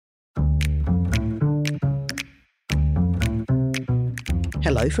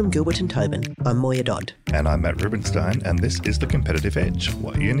Hello from Gilbert and Tobin. I'm Moya Dodd. And I'm Matt Rubenstein, and this is The Competitive Edge,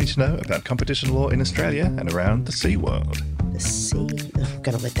 what you need to know about competition law in Australia and around the sea world. The sea? I'm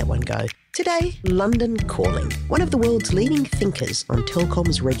going to let that one go. Today, London Calling. One of the world's leading thinkers on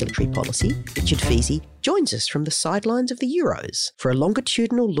telecom's regulatory policy, Richard Feasey, joins us from the sidelines of the Euros for a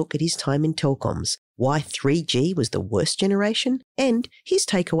longitudinal look at his time in telecoms, why 3G was the worst generation, and his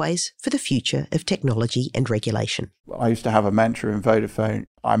takeaways for the future of technology and regulation. I used to have a mantra in Vodafone.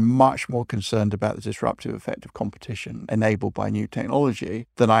 I'm much more concerned about the disruptive effect of competition enabled by new technology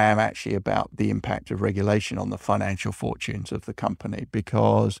than I am actually about the impact of regulation on the financial fortunes of the company,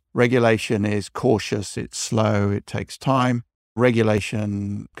 because regulation is cautious, it's slow, it takes time.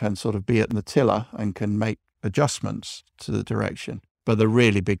 Regulation can sort of be at the tiller and can make adjustments to the direction. But the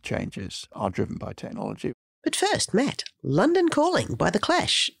really big changes are driven by technology. But first, Matt, London Calling by The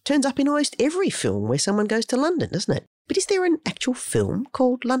Clash turns up in almost every film where someone goes to London, doesn't it? But is there an actual film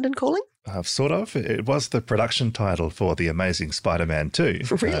called London Calling? Sort of. It was the production title for The Amazing Spider-Man 2.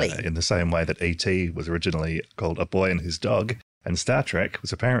 Really? In the same way that E.T. was originally called A Boy and His Dog, and Star Trek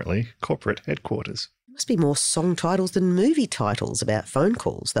was apparently corporate headquarters. There must be more song titles than movie titles about phone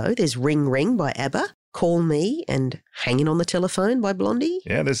calls, though. There's Ring Ring by ABBA, Call Me, and Hanging on the Telephone by Blondie.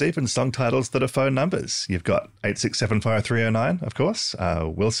 Yeah, there's even song titles that are phone numbers. You've got 8675309, of course,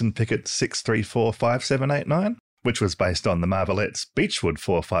 Wilson Pickett 6345789, which was based on the Marvelettes' Beechwood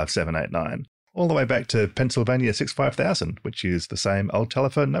 45789, all the way back to Pennsylvania 65000, which used the same old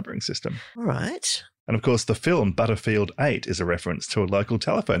telephone numbering system. All right. And of course, the film Butterfield 8 is a reference to a local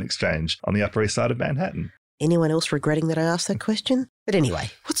telephone exchange on the Upper East Side of Manhattan. Anyone else regretting that I asked that question? But anyway,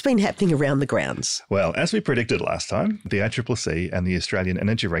 what's been happening around the grounds? Well, as we predicted last time, the ACCC and the Australian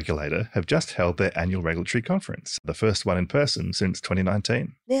Energy Regulator have just held their annual regulatory conference, the first one in person since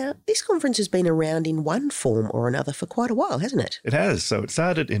 2019. Now, this conference has been around in one form or another for quite a while, hasn't it? It has. So it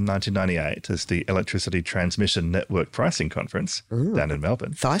started in 1998 as the Electricity Transmission Network Pricing Conference down in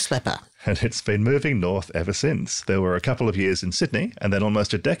Melbourne. Thigh slapper. And it's been moving north ever since. There were a couple of years in Sydney and then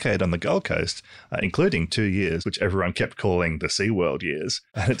almost a decade on the Gold Coast, including 2 years, which everyone kept calling the SeaWorld years.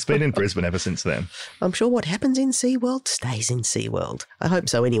 And it's been in Brisbane ever since then. I'm sure what happens in SeaWorld stays in SeaWorld. I hope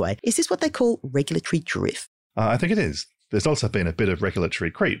so anyway. Is this what they call regulatory drift? I think it is. There's also been a bit of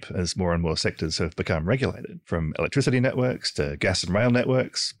regulatory creep as more and more sectors have become regulated, from electricity networks to gas and rail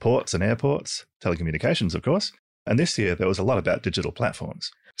networks, ports and airports, telecommunications, of course. And this year there was a lot about digital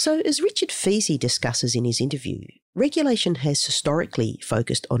platforms. So, as Richard Feasey discusses in his interview, regulation has historically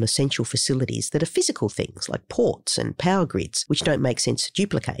focused on essential facilities that are physical things like ports and power grids, which don't make sense to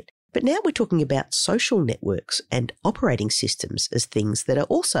duplicate. But now we're talking about social networks and operating systems as things that are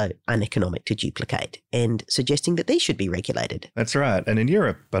also uneconomic to duplicate, and suggesting that these should be regulated. That's right. And in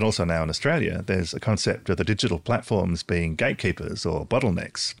Europe, but also now in Australia, there's a concept of the digital platforms being gatekeepers or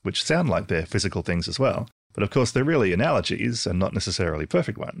bottlenecks, which sound like they're physical things as well. But of course, they're really analogies and not necessarily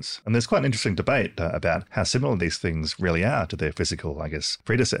perfect ones. And there's quite an interesting debate about how similar these things really are to their physical,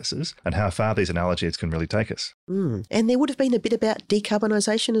 predecessors, and how far these analogies can really take us. And there would have been a bit about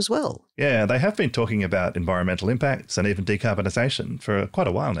decarbonisation as well. Yeah, they have been talking about environmental impacts and even decarbonisation for quite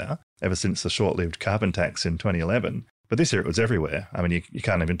a while now, ever since the short-lived carbon tax in 2011. But this year it was everywhere. I mean, you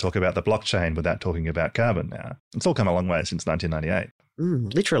can't even talk about the blockchain without talking about carbon now. It's all come a long way since 1998.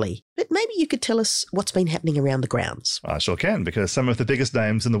 Literally. But maybe you could tell us what's been happening around the grounds. I sure can, because some of the biggest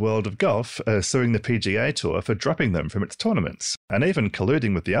names in the world of golf are suing the PGA Tour for dropping them from its tournaments, and even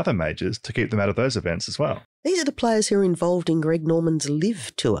colluding with the other majors to keep them out of those events as well. These are the players who are involved in Greg Norman's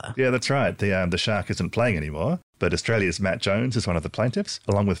Live Tour. Yeah, that's right. The Shark isn't playing anymore, but Australia's Matt Jones is one of the plaintiffs,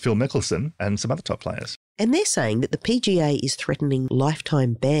 along with Phil Mickelson and some other top players. And they're saying that the PGA is threatening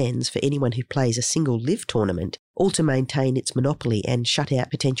lifetime bans for anyone who plays a single live tournament, all to maintain its monopoly and shut out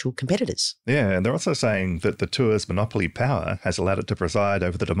potential competitors. Yeah, and they're also saying that the tour's monopoly power has allowed it to preside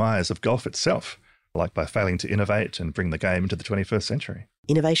over the demise of golf itself, like by failing to innovate and bring the game into the 21st century.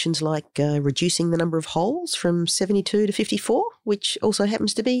 Innovations like reducing the number of holes from 72 to 54, which also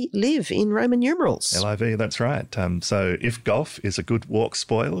happens to be live in Roman numerals. LIV, that's right. So if golf is a good walk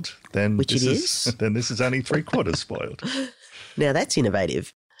spoiled, then which this it is. Then this is only 3/4 spoiled. Now that's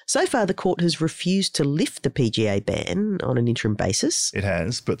innovative. So far, the court has refused to lift the PGA ban on an interim basis. It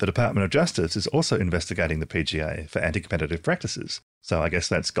has, but the Department of Justice is also investigating the PGA for anti-competitive practices. So I guess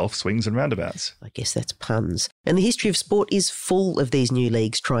that's golf swings and roundabouts. I guess that's puns. And the history of sport is full of these new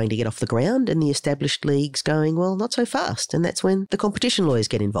leagues trying to get off the ground and the established leagues going, well, not so fast. And that's when the competition lawyers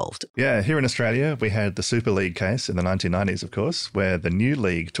get involved. Yeah, here in Australia, we had the Super League case in the 1990s, of course, where the new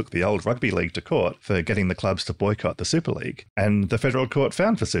league took the old rugby league to court for getting the clubs to boycott the Super League. And the federal court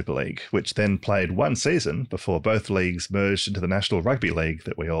found for Super League, which then played one season before both leagues merged into the National Rugby League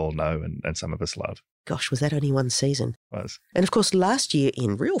that we all know and some of us love. Gosh, was that only one season? Was. And of course, last year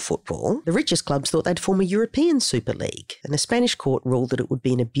in real football, the richest clubs thought they'd form a European Super League, and the Spanish court ruled that it would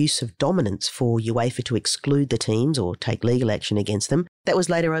be an abuse of dominance for UEFA to exclude the teams or take legal action against them. That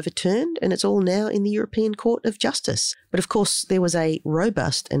was later overturned, and it's all now in the European Court of Justice. But of course, there was a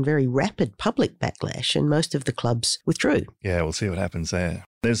robust and very rapid public backlash, and most of the clubs withdrew. Yeah, we'll see what happens there.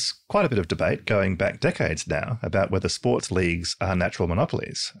 There's quite a bit of debate going back decades now about whether sports leagues are natural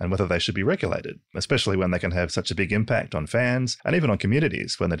monopolies and whether they should be regulated, especially when they can have such a big impact on fans and even on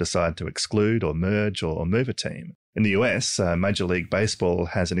communities when they decide to exclude or merge or move a team. In the US, Major League Baseball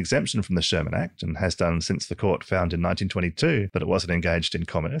has an exemption from the Sherman Act and has done since the court found in 1922 that it wasn't engaged in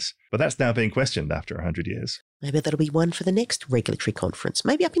commerce, but that's now being questioned after 100 years. Maybe that'll be one for the next regulatory conference,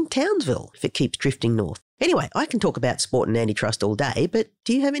 maybe up in Townsville if it keeps drifting north. Anyway, I can talk about sport and antitrust all day, but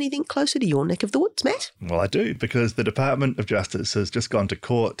do you have anything closer to your neck of the woods, Matt? Well, I do, because the Department of Justice has just gone to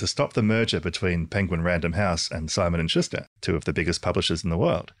court to stop the merger between Penguin Random House and Simon & Schuster, two of the biggest publishers in the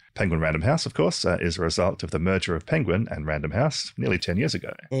world. Penguin Random House, of course, is a result of the merger of Penguin and Random House nearly 10 years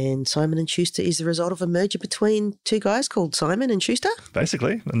ago. And Simon & Schuster is the result of a merger between two guys called Simon & Schuster?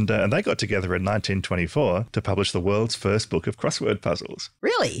 Basically, and they got together in 1924 to publish the world's first book of crossword puzzles.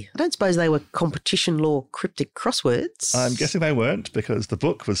 Really? I don't suppose they were competition law cryptic crosswords? I'm guessing they weren't, because the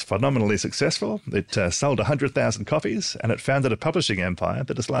book was phenomenally successful. It sold 100,000 copies, and it founded a publishing empire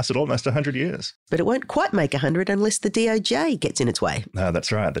that has lasted almost 100 years. But it won't quite make 100 unless the DOJ gets in its way. No,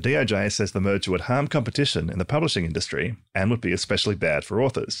 that's right. The DOJ says the merger would harm competition in the publishing industry and would be especially bad for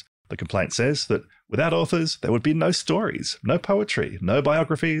authors. The complaint says that without authors, there would be no stories, no poetry, no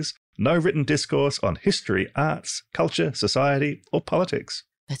biographies, no written discourse on history, arts, culture, society, or politics.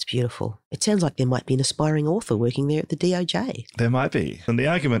 That's beautiful. It sounds like there might be an aspiring author working there at the DOJ. There might be. And the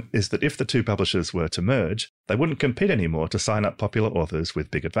argument is that if the two publishers were to merge, they wouldn't compete anymore to sign up popular authors with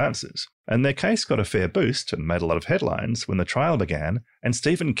big advances. And their case got a fair boost and made a lot of headlines when the trial began and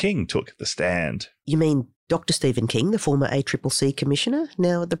Stephen King took the stand. You mean Dr. Stephen King, the former ACCC Commissioner,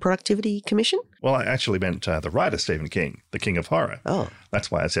 now at the Productivity Commission? Well, I actually meant the writer Stephen King, the king of horror. Oh.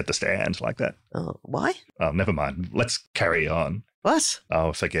 That's why I said the stand like that. Oh, why? Oh, never mind. Let's carry on. What?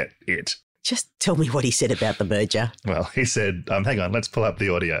 Oh, forget it. Just tell me what he said about the merger. Well, he said, hang on, let's pull up the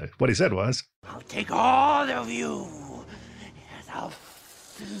audio. What he said was, I'll take all of you, and I'll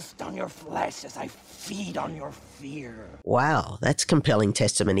feast on your flesh as I feed on your fear. Wow, that's compelling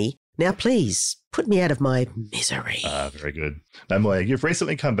testimony. Now, please, put me out of my misery. Very good. Now, Moya, you've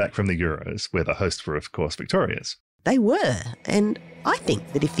recently come back from the Euros, where the hosts were, of course, victorious. They were, and I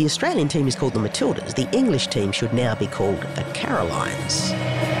think that if the Australian team is called the Matildas, the English team should now be called the Carolines.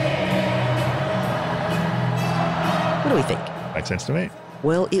 What do we think? Makes sense to me.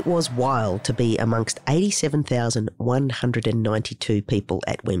 Well, it was wild to be amongst 87,192 people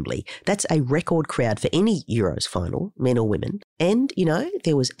at Wembley. That's a record crowd for any Euros final, men or women. And,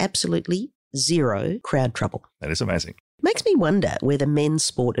 there was absolutely zero crowd trouble. That is amazing. Makes me wonder whether men's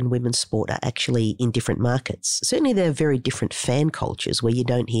sport and women's sport are actually in different markets. Certainly there are very different fan cultures where you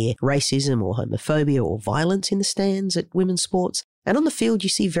don't hear racism or homophobia or violence in the stands at women's sports. And on the field, you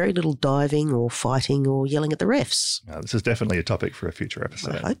see very little diving or fighting or yelling at the refs. This is definitely a topic for a future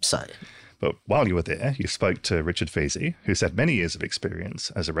episode. I hope so. But while you were there, you spoke to Richard Feasey, who's had many years of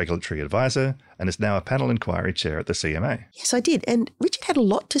experience as a regulatory advisor and is now a panel inquiry chair at the CMA. Yes, I did. And Richard had a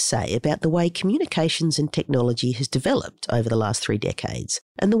lot to say about the way communications and technology has developed over the last 3 decades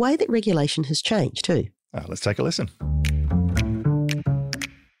and the way that regulation has changed too. Let's take a listen.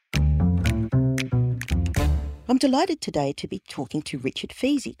 I'm delighted today to be talking to Richard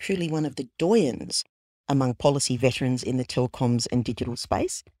Feasey, truly one of the doyens among policy veterans in the telecoms and digital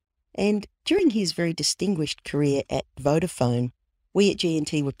space. And during his very distinguished career at Vodafone, we at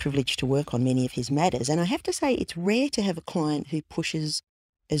G&T were privileged to work on many of his matters. And I have to say, it's rare to have a client who pushes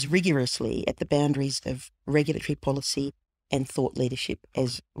as rigorously at the boundaries of regulatory policy and thought leadership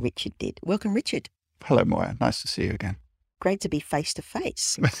as Richard did. Welcome, Richard. Hello, Moya. Nice to see you again. Great to be face to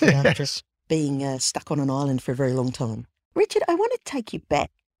face after being stuck on an island for a very long time. Richard, I want to take you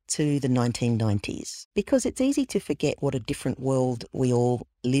back to the 1990s because it's easy to forget what a different world we all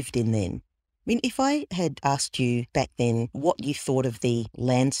lived in then. I mean, if I had asked you back then what you thought of the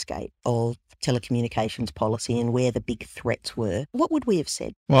landscape of telecommunications policy and where the big threats were, what would we have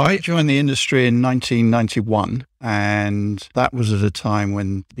said? Well, I joined the industry in 1991, and that was at a time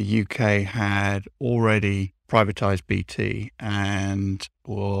when the UK had already privatised BT and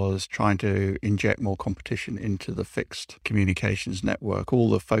was trying to inject more competition into the fixed communications network. All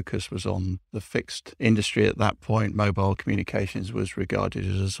the focus was on the fixed industry at that point. Mobile communications was regarded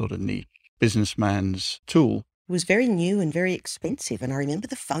as a sort of niche businessman's tool. It was very new and very expensive, and I remember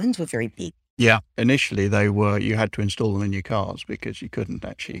the phones were very big. Yeah, initially you had to install them in your cars because you couldn't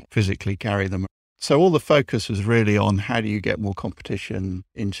actually physically carry them. So all the focus was really on how do you get more competition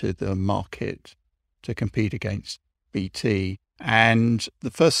into the market to compete against BT. And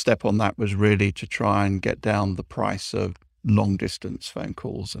the first step on that was really to try and get down the price of long distance phone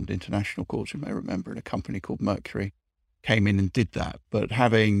calls and international calls. You may remember, in a company called Mercury came in and did that. But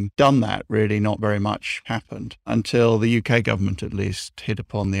having done that, really not very much happened until the UK government at least hit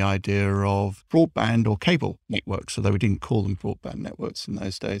upon the idea of broadband or cable networks, although we didn't call them broadband networks in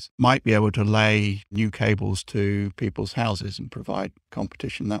those days, might be able to lay new cables to people's houses and provide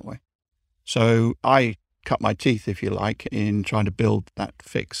competition that way. So I cut my teeth, if you like, in trying to build that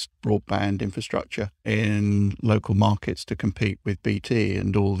fixed broadband infrastructure in local markets to compete with BT.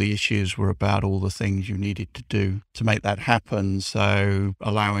 And all the issues were about all the things you needed to do to make that happen. So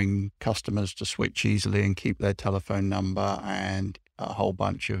allowing customers to switch easily and keep their telephone number, and a whole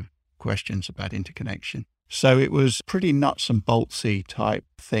bunch of questions about interconnection. So it was pretty nuts and boltsy type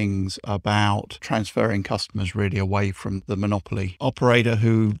things about transferring customers really away from the monopoly operator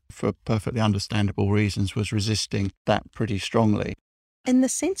who, for perfectly understandable reasons, was resisting that pretty strongly. And the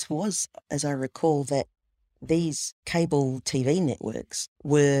sense was, as I recall, that these cable TV networks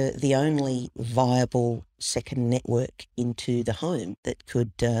were the only viable second network into the home that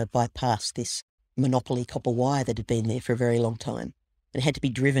could bypass this monopoly copper wire that had been there for a very long time. It had to be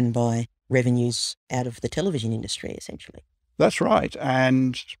driven by revenues out of the television industry, essentially. That's right.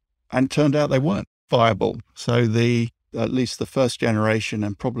 And turned out they weren't viable. So at least the first generation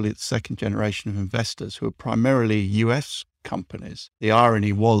and probably the second generation of investors, who were primarily US companies, the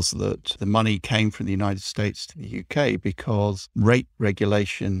irony was that the money came from the United States to the UK because rate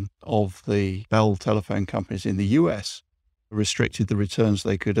regulation of the Bell telephone companies in the US restricted the returns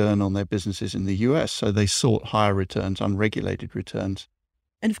they could earn on their businesses in the US. So they sought higher returns, unregulated returns.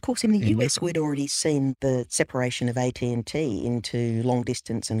 And of course, in the US, we'd already seen the separation of AT&T into long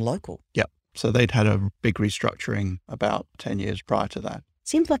distance and local. Yep. So they'd had a big restructuring about 10 years prior to that.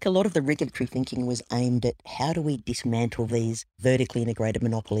 Seems like a lot of the regulatory thinking was aimed at how do we dismantle these vertically integrated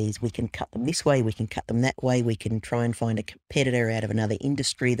monopolies? We can cut them this way, we can cut them that way, we can try and find a competitor out of another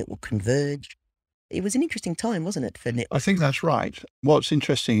industry that will converge. It was an interesting time, wasn't it, for networks? I think that's right. What's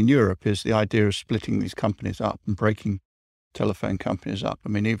interesting in Europe is the idea of splitting these companies up and breaking telephone companies up. I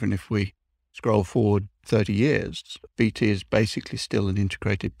mean, even if we scroll forward 30 years, BT is basically still an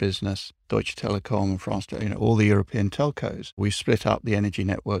integrated business. Deutsche Telekom and France, all the European telcos. We split up the energy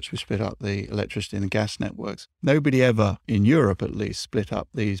networks, we split up the electricity and the gas networks. Nobody ever, in Europe at least, split up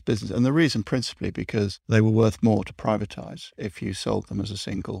these businesses. And the reason principally because they were worth more to privatize if you sold them as a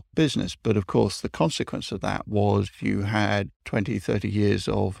single business. But of course, the consequence of that was you had 20, 30 years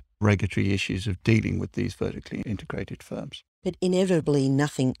of regulatory issues of dealing with these vertically integrated firms. But inevitably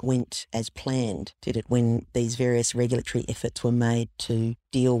nothing went as planned, did it, when these various regulatory efforts were made to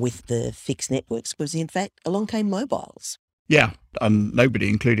deal with the fixed networks? Because in fact, along came mobiles. Yeah, and nobody,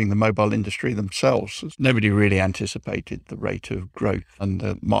 including the mobile industry themselves, nobody really anticipated the rate of growth and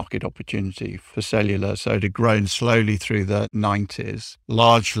the market opportunity for cellular. So it had grown slowly through the 90s,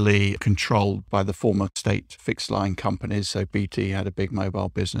 largely controlled by the former state fixed line companies. So BT had a big mobile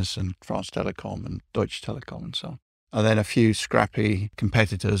business, and France Telecom and Deutsche Telekom and so on. And then a few scrappy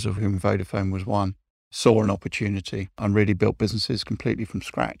competitors, of whom Vodafone was one, saw an opportunity and really built businesses completely from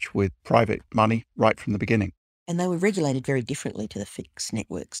scratch with private money right from the beginning. And they were regulated very differently to the fixed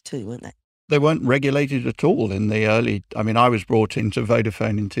networks too, weren't they? They weren't regulated at all in the early... I mean, I was brought into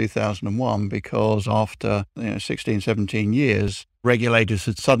Vodafone in 2001 because after 16, 17 years, regulators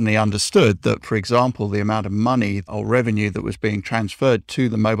had suddenly understood that, for example, the amount of money or revenue that was being transferred to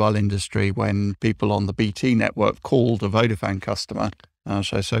the mobile industry when people on the BT network called a Vodafone customer,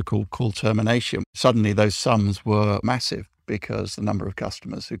 so-called call termination, suddenly those sums were massive, because the number of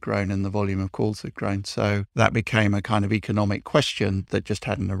customers had grown and the volume of calls had grown. So that became a kind of economic question that just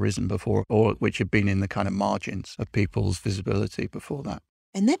hadn't arisen before, or which had been in the kind of margins of people's visibility before that.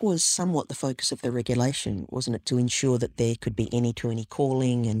 And that was somewhat the focus of the regulation, wasn't it? To ensure that there could be any-to-any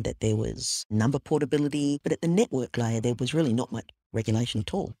calling and that there was number portability. But at the network layer, there was really not much regulation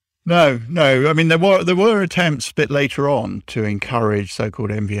at all. No. I mean, there were attempts a bit later on to encourage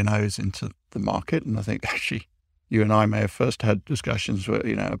so-called MVNOs into the market. And I think actually you and I may have first had discussions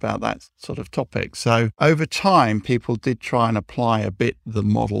about that sort of topic. So over time, people did try and apply a bit the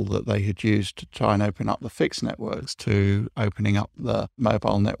model that they had used to try and open up the fixed networks to opening up the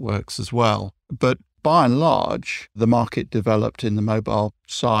mobile networks as well. But by and large, the market developed in the mobile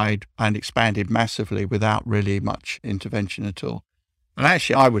side and expanded massively without really much intervention at all. And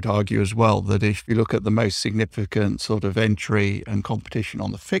actually, I would argue as well that if you look at the most significant sort of entry and competition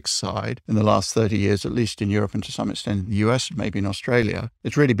on the fixed side in the last 30 years, at least in Europe and to some extent in the US and maybe in Australia,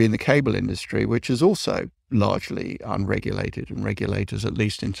 it's really been the cable industry, which is also largely unregulated, and regulators, at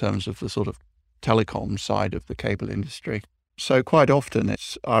least in terms of the sort of telecom side of the cable industry. So quite often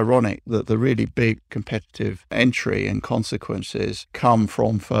it's ironic that the really big competitive entry and consequences come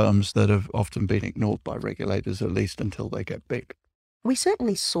from firms that have often been ignored by regulators, at least until they get big. We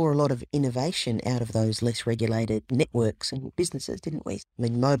certainly saw a lot of innovation out of those less regulated networks and businesses, didn't we? I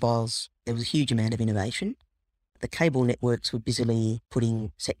mean, mobiles, there was a huge amount of innovation. The cable networks were busily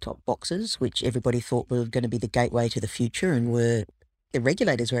putting set-top boxes, which everybody thought were going to be the gateway to the future, and the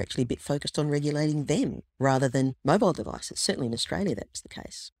regulators were actually a bit focused on regulating them rather than mobile devices. Certainly in Australia, that was the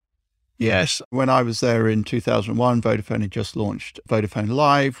case. Yes. When I was there in 2001, Vodafone had just launched Vodafone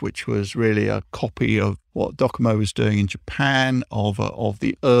Live, which was really a copy of what Docomo was doing in Japan of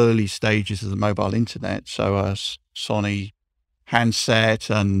the early stages of the mobile internet. So a Sony handset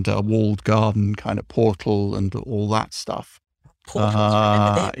and a walled garden kind of portal and all that stuff.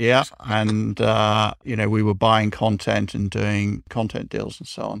 Yeah. And, we were buying content and doing content deals and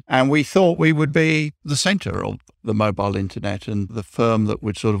so on. And we thought we would be the center of the mobile internet and the firm that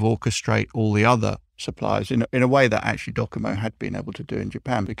would sort of orchestrate all the other suppliers in a way that actually Docomo had been able to do in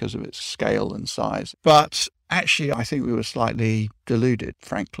Japan because of its scale and size. But actually, I think we were slightly deluded,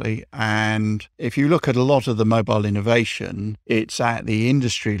 frankly. And if you look at a lot of the mobile innovation, it's at the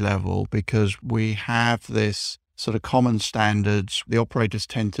industry level because we have this sort of common standards. The operators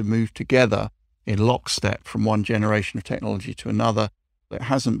tend to move together in lockstep from one generation of technology to another. It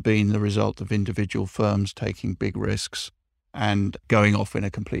hasn't been the result of individual firms taking big risks and going off in a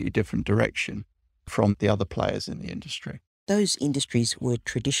completely different direction from the other players in the industry. Those industries were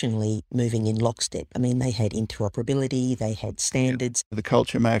traditionally moving in lockstep. I mean, they had interoperability, they had standards. The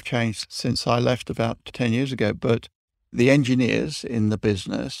culture may have changed since I left about 10 years ago, but the engineers in the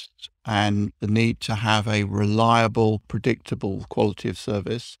business and the need to have a reliable, predictable quality of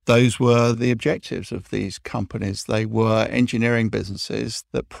service, those were the objectives of these companies. They were engineering businesses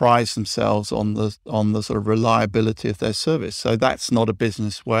that prize themselves on the sort of reliability of their service. So that's not a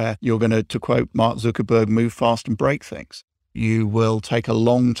business where you're going to quote Mark Zuckerberg, move fast and break things. You will take a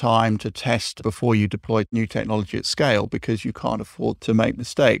long time to test before you deploy new technology at scale because you can't afford to make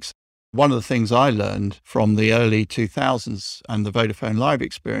mistakes. One of the things I learned from the early 2000s and the Vodafone Live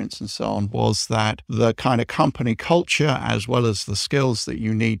experience and so on was that the kind of company culture, as well as the skills that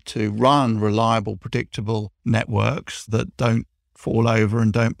you need to run reliable, predictable networks that don't fall over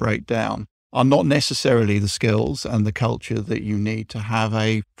and don't break down, are not necessarily the skills and the culture that you need to have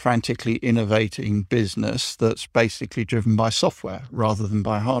a frantically innovating business that's basically driven by software rather than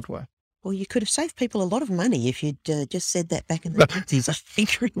by hardware. Well, you could have saved people a lot of money if you'd just said that back in the 90s, I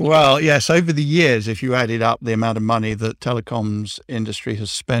think. Well, yes, over the years, if you added up the amount of money that telecoms industry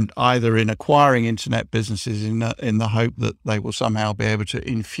has spent either in acquiring internet businesses in the hope that they will somehow be able to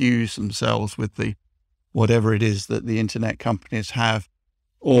infuse themselves with the whatever it is that the internet companies have,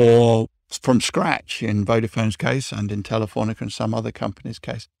 or from scratch in Vodafone's case and in Telefonica and some other companies'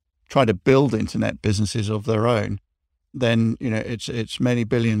 case, try to build internet businesses of their own, then, it's many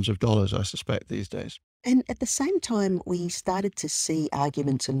billions of dollars, I suspect, these days. And at the same time, we started to see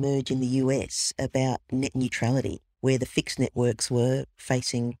arguments emerge in the US about net neutrality, where the fixed networks were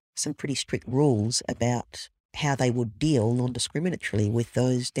facing some pretty strict rules about how they would deal non-discriminatorily with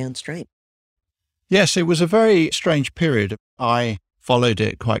those downstream. Yes, it was a very strange period. I followed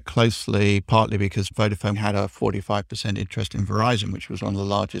it quite closely, partly because Vodafone had a 45% interest in Verizon, which was one of the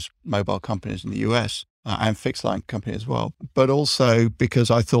largest mobile companies in the US. And fixed line company as well, but also because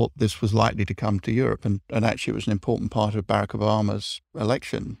I thought this was likely to come to Europe. And actually it was an important part of Barack Obama's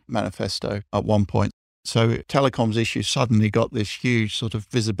election manifesto at one point. So telecoms issues suddenly got this huge sort of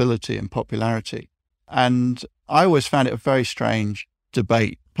visibility and popularity. And I always found it a very strange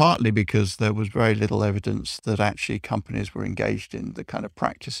debate, partly because there was very little evidence that actually companies were engaged in the kind of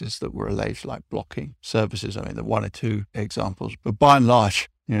practices that were alleged, like blocking services. I mean, there are one or two examples, but by and large,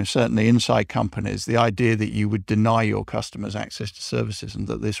 certainly inside companies, the idea that you would deny your customers access to services and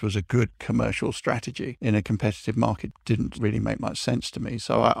that this was a good commercial strategy in a competitive market didn't really make much sense to me.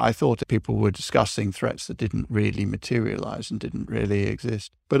 So I thought that people were discussing threats that didn't really materialize and didn't really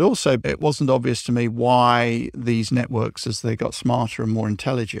exist. But also, it wasn't obvious to me why these networks, as they got smarter and more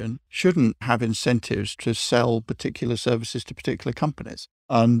intelligent, shouldn't have incentives to sell particular services to particular companies.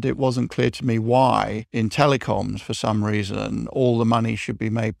 And it wasn't clear to me why, in telecoms, for some reason, all the money should be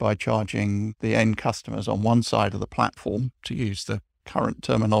made by charging the end customers on one side of the platform, to use the current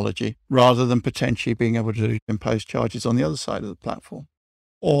terminology, rather than potentially being able to impose charges on the other side of the platform.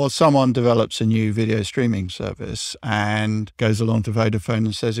 Or someone develops a new video streaming service and goes along to Vodafone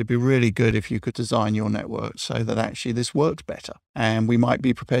and says, it'd be really good if you could design your network so that actually this works better. And we might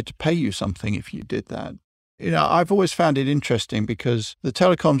be prepared to pay you something if you did that. I've always found it interesting because the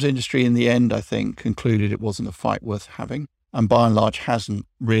telecoms industry in the end, I think, concluded it wasn't a fight worth having, and by and large hasn't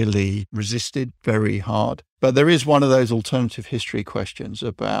really resisted very hard. But there is one of those alternative history questions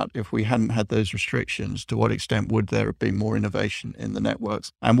about if we hadn't had those restrictions, to what extent would there have been more innovation in the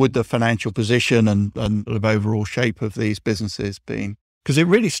networks? And would the financial position and sort of overall shape of these businesses been? Because it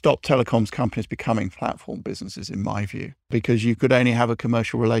really stopped telecoms companies becoming platform businesses, in my view, because you could only have a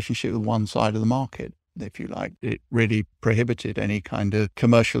commercial relationship with one side of the market, if you like. It really prohibited any kind of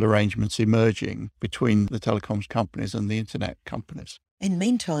commercial arrangements emerging between the telecoms companies and the internet companies. And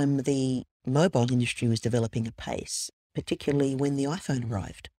meantime, the mobile industry was developing apace, particularly when the iPhone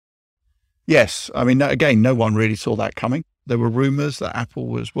arrived. Yes. I mean, again, no one really saw that coming. There were rumors that Apple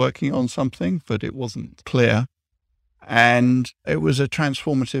was working on something, but it wasn't clear. And it was a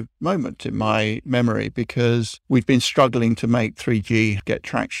transformative moment in my memory because we'd been struggling to make 3G get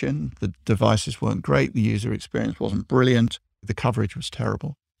traction. The devices weren't great. The user experience wasn't brilliant. The coverage was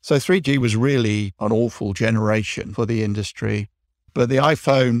terrible. So 3G was really an awful generation for the industry. But the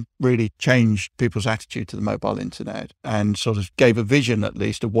iPhone really changed people's attitude to the mobile internet and sort of gave a vision, at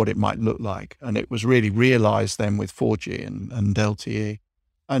least, of what it might look like. And it was really realized then with 4G and LTE.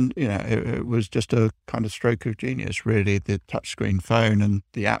 And, it was just a kind of stroke of genius, really, the touchscreen phone and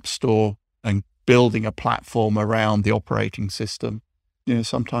the app store and building a platform around the operating system.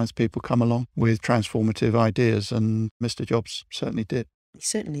 Sometimes people come along with transformative ideas, and Mr. Jobs certainly did. He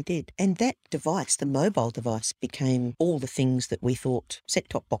certainly did. And that device, the mobile device, became all the things that we thought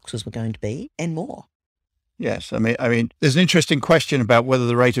set-top boxes were going to be and more. Yes. I mean, there's an interesting question about whether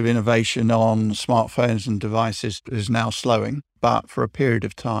the rate of innovation on smartphones and devices is now slowing. But for a period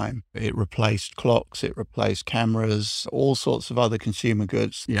of time, it replaced clocks, it replaced cameras, all sorts of other consumer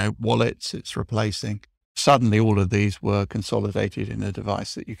goods, wallets it's replacing. Suddenly, all of these were consolidated in a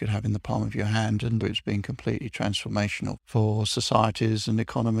device that you could have in the palm of your hand, and it's been completely transformational for societies and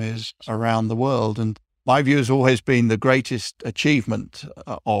economies around the world. And my view has always been the greatest achievement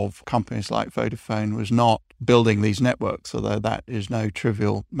of companies like Vodafone was not building these networks, although that is no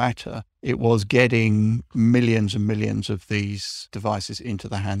trivial matter. It was getting millions and millions of these devices into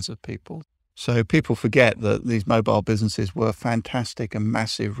the hands of people. So people forget that these mobile businesses were fantastic and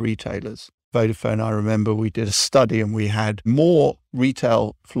massive retailers. Vodafone, I remember we did a study and we had more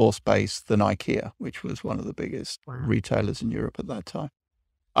retail floor space than IKEA, which was one of the biggest retailers in Europe at that time.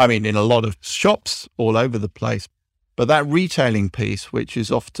 I mean, in a lot of shops all over the place. But that retailing piece, which is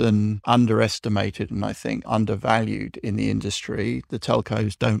often underestimated and I think undervalued in the industry, the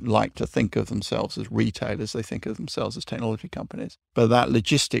telcos don't like to think of themselves as retailers. They think of themselves as technology companies. But that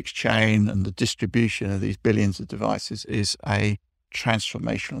logistics chain and the distribution of these billions of devices is a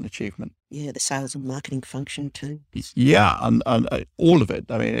transformational achievement. Yeah, the sales and marketing function too. Yeah, and all of it.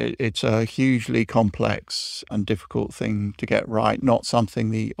 I mean, it's a hugely complex and difficult thing to get right, not something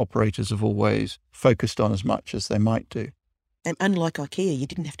the operators have always focused on as much as they might do. And unlike IKEA, you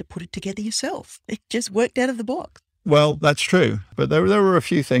didn't have to put it together yourself. It just worked out of the box. Well, that's true. But there were a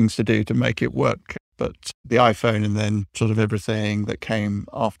few things to do to make it work. But the iPhone and then sort of everything that came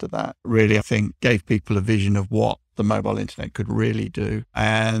after that really, I think, gave people a vision of what the mobile internet could really do.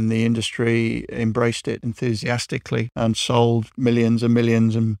 And the industry embraced it enthusiastically and sold millions and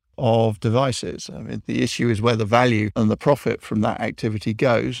millions of devices. I mean, the issue is where the value and the profit from that activity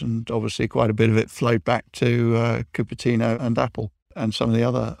goes. And obviously quite a bit of it flowed back to Cupertino and Apple and some of the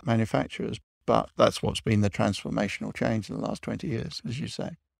other manufacturers. But that's what's been the transformational change in the last 20 years, as you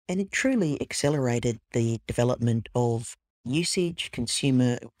say. And it truly accelerated the development of usage,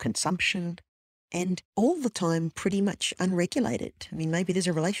 consumer consumption, and all the time pretty much unregulated. I mean, maybe there's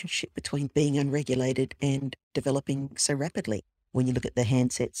a relationship between being unregulated and developing so rapidly. when you look at the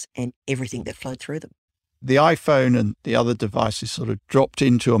handsets and everything that flowed through them. The iPhone and the other devices sort of dropped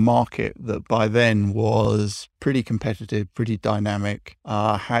into a market that by then was pretty competitive, pretty dynamic,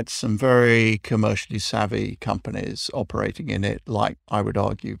 had some very commercially savvy companies operating in it, like I would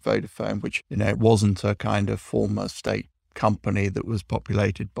argue Vodafone, which, it wasn't a kind of former state company that was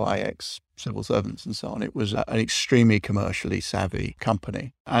populated by ex-civil servants and so on. It was an extremely commercially savvy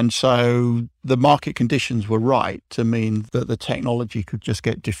company. And so the market conditions were right to mean that the technology could just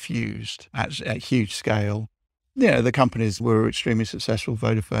get diffused at huge scale. The companies were extremely successful.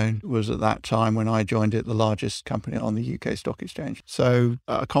 Vodafone was at that time, when I joined it, the largest company on the UK stock exchange. So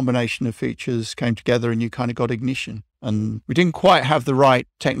a combination of features came together and you kind of got ignition. And we didn't quite have the right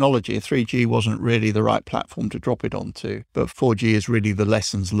technology. 3G wasn't really the right platform to drop it onto, but 4G is really the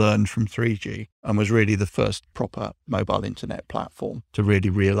lessons learned from 3G and was really the first proper mobile internet platform to really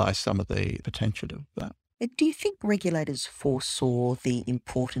realize some of the potential of that. Do you think regulators foresaw the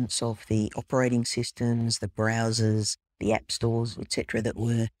importance of the operating systems, the browsers, the app stores, etc., that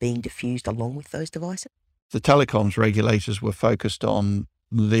were being diffused along with those devices? The telecoms regulators were focused on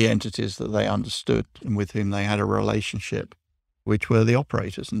the entities that they understood and with whom they had a relationship, which were the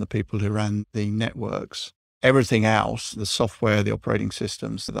operators and the people who ran the networks. Everything else, the software, the operating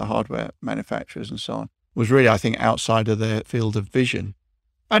systems, the hardware manufacturers and so on, was really, I think, outside of their field of vision.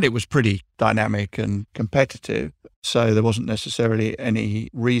 And it was pretty dynamic and competitive, so there wasn't necessarily any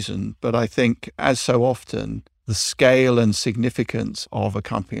reason. But I think, as so often, the scale and significance of a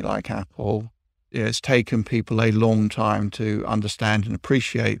company like Apple, it's taken people a long time to understand and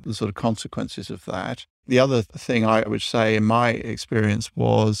appreciate the sort of consequences of that. The other thing I would say in my experience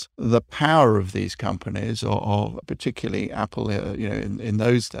was the power of these companies, or particularly Apple, in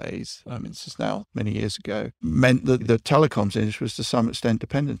those days, this is now many years ago, meant that the telecoms industry was to some extent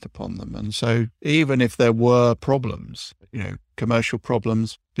dependent upon them. And so even if there were problems, commercial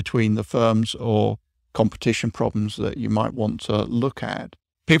problems between the firms or competition problems that you might want to look at,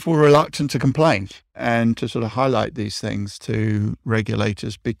 people were reluctant to complain and to sort of highlight these things to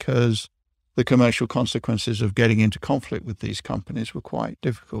regulators because the commercial consequences of getting into conflict with these companies were quite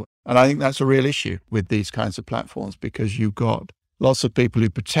difficult. And I think that's a real issue with these kinds of platforms, because you've got lots of people who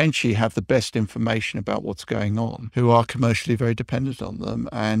potentially have the best information about what's going on, who are commercially very dependent on them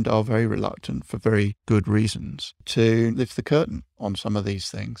and are very reluctant, for very good reasons, to lift the curtain on some of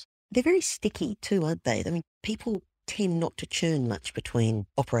these things. They're very sticky too, aren't they? I mean, people tend not to churn much between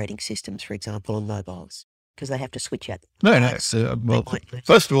operating systems, for example, on mobiles, because they have to switch out. No.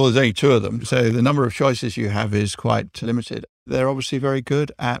 First of all, there's only two of them, so the number of choices you have is quite limited. They're obviously very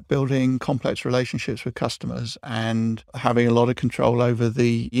good at building complex relationships with customers and having a lot of control over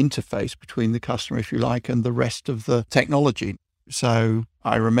the interface between the customer, if you like, and the rest of the technology. So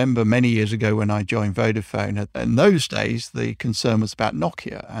I remember many years ago when I joined Vodafone, in those days, the concern was about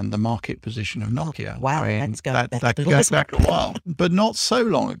Nokia and the market position of Nokia. Wow, that goes back a while, but not so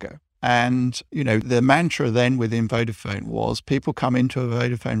long ago. And, the mantra then within Vodafone was people come into a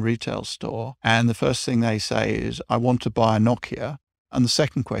Vodafone retail store and the first thing they say is, I want to buy a Nokia. And the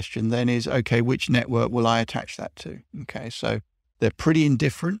second question then is, okay, which network will I attach that to? Okay, so they're pretty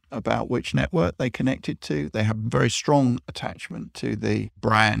indifferent about which network they connect it to. They have a very strong attachment to the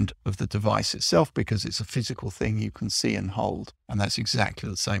brand of the device itself because it's a physical thing you can see and hold. And that's exactly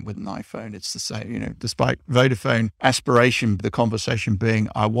the same with an iPhone. It's the same, despite Vodafone aspiration, the conversation being,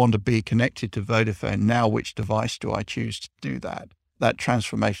 I want to be connected to Vodafone. Now, which device do I choose to do that? That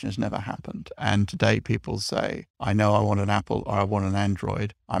transformation has never happened. And today people say, I know I want an Apple or I want an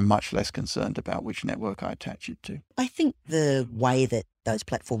Android. I'm much less concerned about which network I attach it to. I think the way that those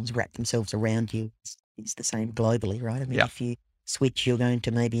platforms wrap themselves around you is the same globally, right? I mean, If you switch, you're going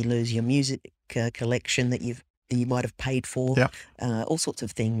to maybe lose your music collection that you might have paid for, all sorts of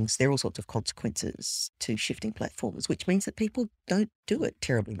things. There are all sorts of consequences to shifting platforms, which means that people don't do it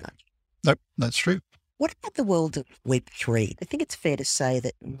terribly much. Nope, that's true. What about the world of Web3? I think it's fair to say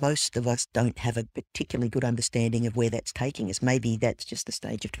that most of us don't have a particularly good understanding of where that's taking us. Maybe that's just the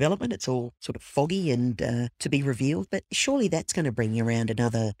stage of development. It's all sort of foggy and to be revealed, but surely that's going to bring around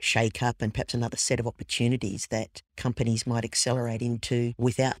another shake-up and perhaps another set of opportunities that companies might accelerate into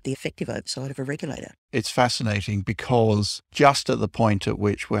without the effective oversight of a regulator. It's fascinating because just at the point at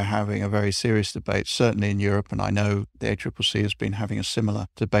which we're having a very serious debate, certainly in Europe, and I know the ACCC has been having a similar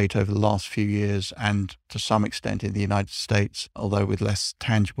debate over the last few years, and to some extent in the United States, although with less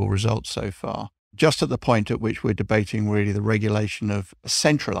tangible results so far. Just at the point at which we're debating really the regulation of a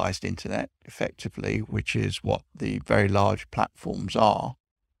centralized internet, effectively, which is what the very large platforms are.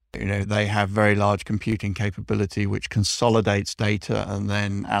 They have very large computing capability, which consolidates data and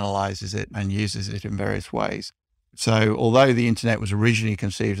then analyzes it and uses it in various ways. So although the internet was originally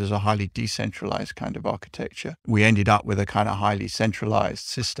conceived as a highly decentralized kind of architecture, we ended up with a kind of highly centralized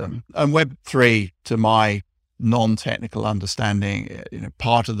system. And Web3, to my non-technical understanding,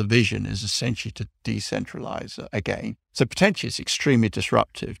 part of the vision is essentially to decentralize again. So potentially it's extremely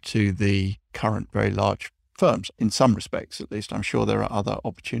disruptive to the current very large firms, in some respects at least. I'm sure there are other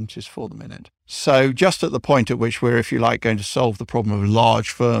opportunities for them in it. So just at the point at which we're, if you like, going to solve the problem of large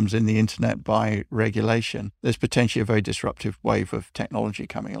firms in the internet by regulation, there's potentially a very disruptive wave of technology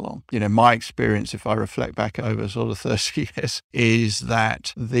coming along. My experience, if I reflect back over sort of 30 years, is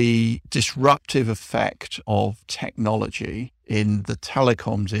that the disruptive effect of technology in the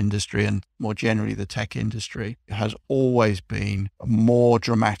telecoms industry and more generally the tech industry has always been more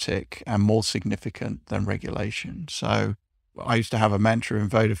dramatic and more significant than regulation. So I used to have a mantra in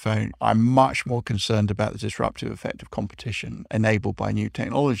Vodafone: I'm much more concerned about the disruptive effect of competition enabled by new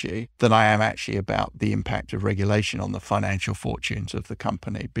technology than I am actually about the impact of regulation on the financial fortunes of the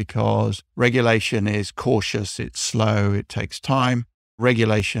company, because regulation is cautious, it's slow, it takes time.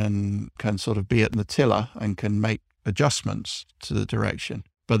 Regulation can sort of be at the tiller and can make adjustments to the direction.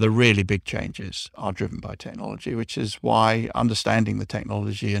 But the really big changes are driven by technology, which is why understanding the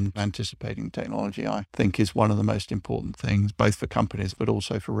technology and anticipating technology, I think, is one of the most important things, both for companies, but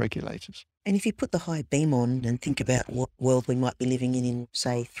also for regulators. And if you put the high beam on and think about what world we might be living in,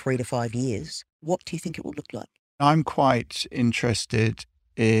 say, 3 to 5 years, what do you think it will look like? I'm quite interested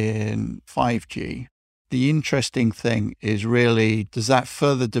in 5G. The interesting thing is really, does that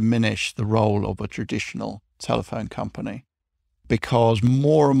further diminish the role of a traditional telephone company? Because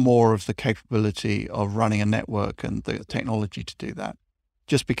more and more of the capability of running a network and the technology to do that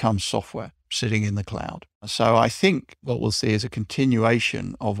just becomes software sitting in the cloud. So I think what we'll see is a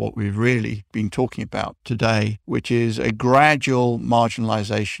continuation of what we've really been talking about today, which is a gradual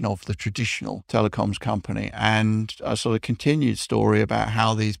marginalization of the traditional telecoms company and a sort of continued story about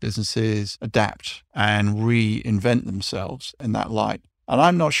how these businesses adapt and reinvent themselves in that light. And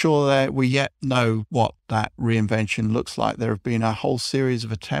I'm not sure that we yet know what that reinvention looks like. There have been a whole series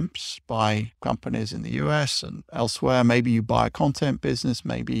of attempts by companies in the US and elsewhere. Maybe you buy a content business,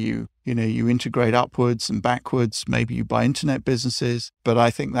 maybe you integrate upwards and backwards, maybe you buy internet businesses. But I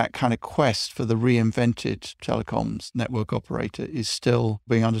think that kind of quest for the reinvented telecoms network operator is still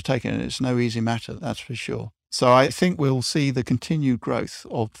being undertaken, and it's no easy matter, that's for sure. So I think we'll see the continued growth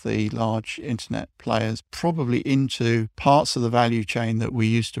of the large internet players, probably into parts of the value chain that we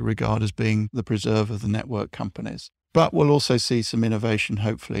used to regard as being the preserve of the network companies. But we'll also see some innovation,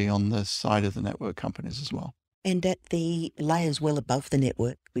 hopefully, on the side of the network companies as well. And at the layers well above the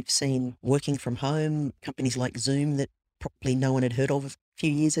network, we've seen working from home, companies like Zoom that probably no one had heard of a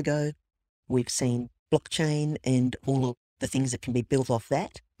few years ago. We've seen blockchain and all of the things that can be built off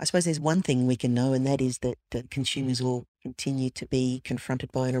that. I suppose there's one thing we can know, and that is that consumers will continue to be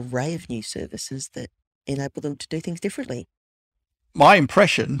confronted by an array of new services that enable them to do things differently. My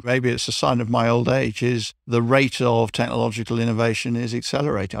impression, maybe it's a sign of my old age, is the rate of technological innovation is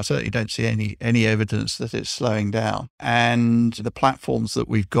accelerating. I certainly don't see any evidence that it's slowing down. And the platforms that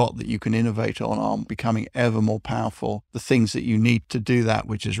we've got that you can innovate on are becoming ever more powerful. The things that you need to do that,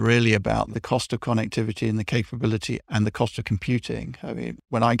 which is really about the cost of connectivity and the capability and the cost of computing. I mean,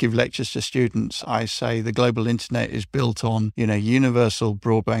 when I give lectures to students, I say the global internet is built on, universal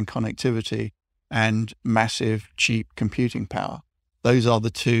broadband connectivity and massive, cheap computing power. Those are the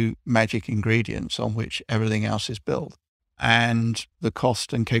two magic ingredients on which everything else is built. And the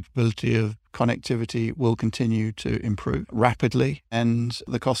cost and capability of connectivity will continue to improve rapidly. And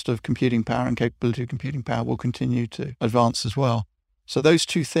the cost of computing power and capability of computing power will continue to advance as well. So those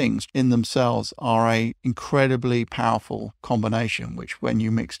two things in themselves are an incredibly powerful combination, which when you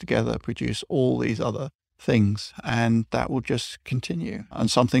mix together produce all these other things, and that will just continue.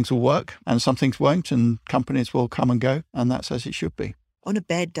 And some things will work and some things won't, and companies will come and go, and that's as it should be. On a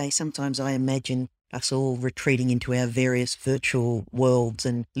bad day, sometimes I imagine us all retreating into our various virtual worlds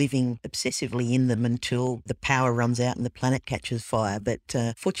and living obsessively in them until the power runs out and the planet catches fire. But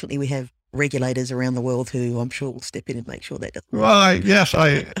fortunately, we have regulators around the world who I'm sure will step in and make sure that doesn't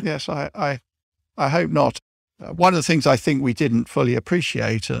happen. I hope not. One of the things I think we didn't fully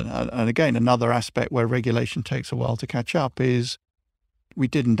appreciate, and again, another aspect where regulation takes a while to catch up, is we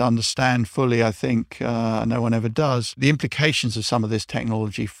didn't understand fully, I think, no one ever does, the implications of some of this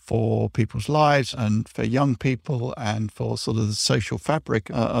technology for people's lives and for young people and for sort of the social fabric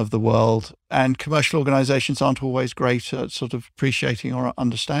of the world. And commercial organizations aren't always great at sort of appreciating or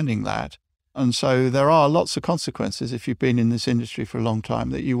understanding that. And so there are lots of consequences if you've been in this industry for a long time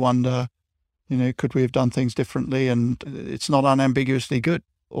that you wonder, could we have done things differently? And it's not unambiguously good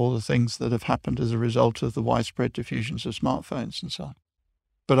all the things that have happened as a result of the widespread diffusions of smartphones and so on.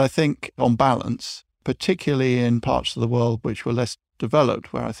 But I think on balance, particularly in parts of the world which were less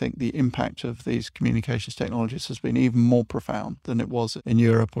developed, where I think the impact of these communications technologies has been even more profound than it was in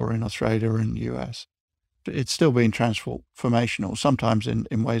Europe or in Australia or in the US. It's still been transformational, sometimes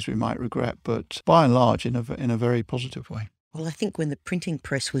in ways we might regret, but by and large in a very positive way. Well, I think when the printing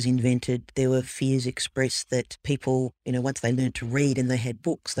press was invented, there were fears expressed that people, once they learned to read and they had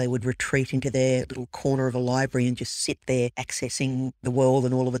books, they would retreat into their little corner of a library and just sit there accessing the world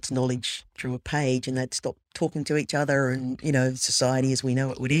and all of its knowledge through a page, and they'd stop talking to each other and, society as we know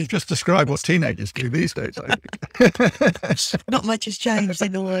it would end. Just describe what teenagers do these days, I think. Not much has changed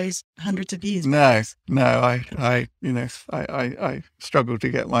in all those hundreds of years. No, I struggle to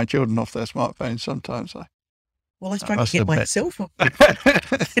get my children off their smartphones sometimes. Well, I struggle to get myself off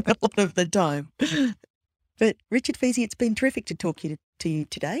a lot of the time. But Richard Feasey, it's been terrific to talk to you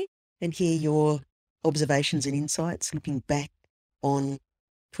today and hear your observations and insights looking back on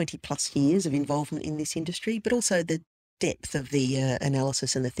 20 plus years of involvement in this industry, but also the depth of the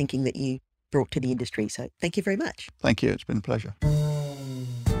analysis and the thinking that you brought to the industry. So thank you very much. Thank you. It's been a pleasure.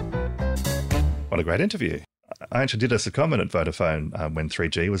 What a great interview. I actually did a secondment at Vodafone when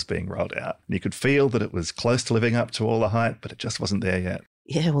 3G was being rolled out. You could feel that it was close to living up to all the hype, but it just wasn't there yet.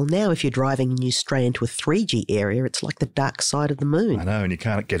 Yeah, well, now if you're driving and you stray into a 3G area, it's like the dark side of the moon. I know, and you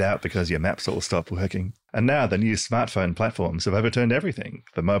can't get out because your maps all stop working. And now the new smartphone platforms have overturned everything.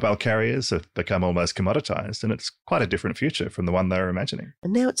 The mobile carriers have become almost commoditized, and it's quite a different future from the one they were imagining.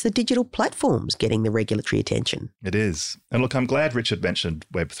 And now it's the digital platforms getting the regulatory attention. It is. And look, I'm glad Richard mentioned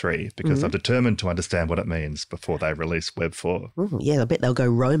Web 3 because I'm determined to understand what it means before they release Web 4. Yeah, I bet they'll go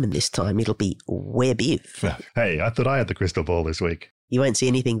Roman this time. It'll be Web-if. Hey, I thought I had the crystal ball this week. You won't see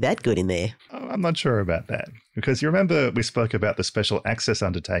anything that good in there. I'm not sure about that. Because you remember we spoke about the special access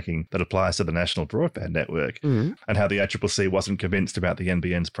undertaking that applies to the National Broadband Network and how the ACCC wasn't convinced about the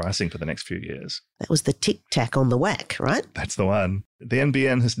NBN's pricing for the next few years. That was the tic-tac on the whack, right? That's the one. The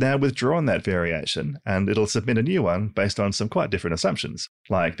NBN has now withdrawn that variation and it'll submit a new one based on some quite different assumptions.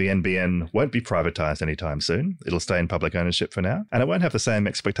 Like the NBN won't be privatised anytime soon. It'll stay in public ownership for now. And it won't have the same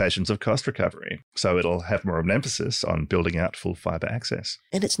expectations of cost recovery. So it'll have more of an emphasis on building out full fibre access.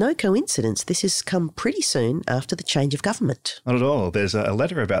 And it's no coincidence this has come pretty soon after the change of government. Not at all. There's a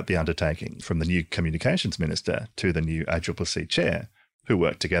letter about the undertaking from the new Communications Minister to the new ACCC Chair, who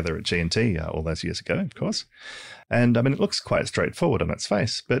worked together at G&T all those years ago, of course. And it looks quite straightforward on its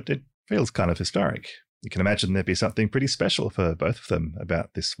face, but it feels kind of historic. You can imagine there'd be something pretty special for both of them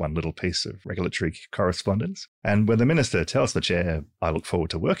about this one little piece of regulatory correspondence. And when the Minister tells the Chair, I look forward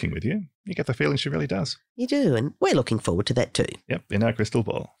to working with you, you get the feeling she really does. You do, and we're looking forward to that too. Yep, in our crystal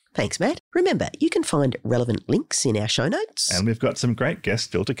ball. Thanks, Matt. Remember, you can find relevant links in our show notes. And we've got some great guests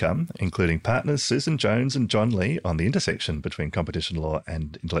still to come, including partners Susan Jones and John Lee on the intersection between competition law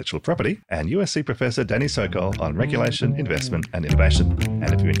and intellectual property, and USC Professor Danny Sokol on regulation, investment and innovation.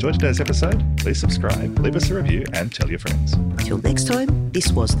 And if you enjoyed today's episode, please subscribe, leave us a review and tell your friends. Till next time,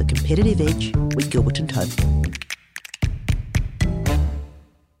 this was The Competitive Edge with Gilbert and Toby.